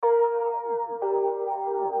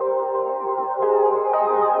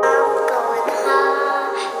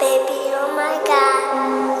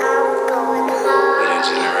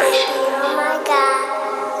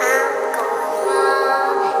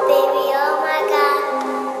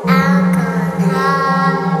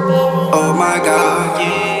Oh my God,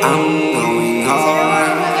 I'm going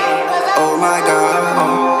hard. Oh my God,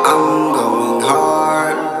 I'm going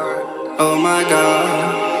hard. Oh my God,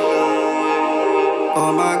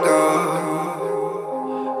 oh my God,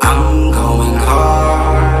 I'm going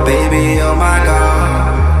hard, baby. Oh my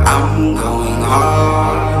God, I'm going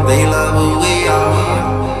hard. They love who we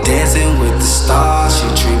are, dancing with the stars. She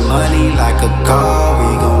treat money like a god.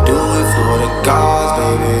 We gon' do it for the gods,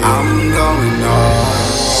 baby. I'm going hard.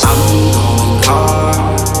 I'm going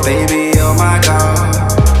hard, baby, oh my God,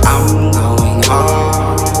 I'm going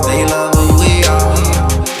hard. They love who we are,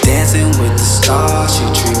 dancing with the stars. She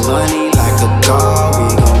treat money like a god. We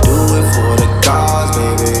gon' do it for the gods,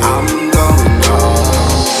 baby. I'm going hard.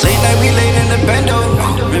 Late night, we late in the bando.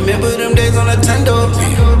 Remember them days on the Tendo.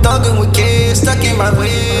 Thuggin' with kids stuck in my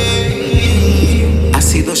way. I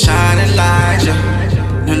see those shining lights, yeah.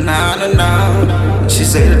 Na na na. She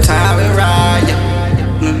say the time is right, yeah.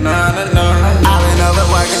 I've been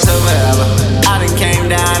overworking till forever. I done came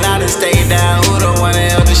down, I done stayed down. Who don't wanna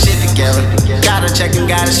help the shit together? Gotta check and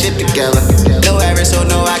gotta shit together. No average, so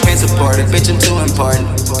no, I can't support it. Bitch, I'm too important.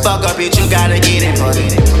 Fuck up, bitch, you gotta get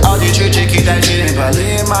important. All the truth, you keep that shit in public.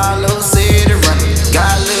 In my little city running.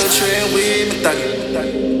 Got a little trend with me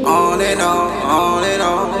thuggin'. On and on, on and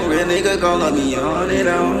on. Real nigga gon' love me on and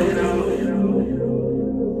on.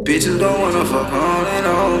 Bitches don't wanna fuck on and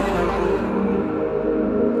on.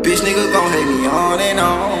 Bitch nigga gon' hate me on and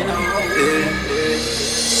on, yeah.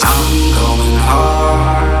 I'm going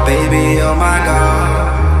hard, baby, oh my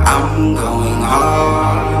God, I'm going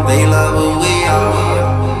hard. They love who we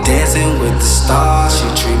are, dancing with the stars. She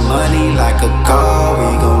treat money like a god.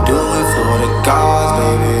 We gon' do it for the gods,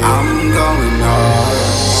 baby. I'm going hard.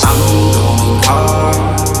 I'm going hard,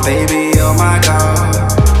 baby, oh my God,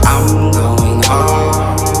 I'm going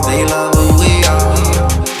hard. They love who we are,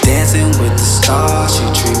 dancing with the stars. She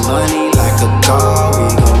treat money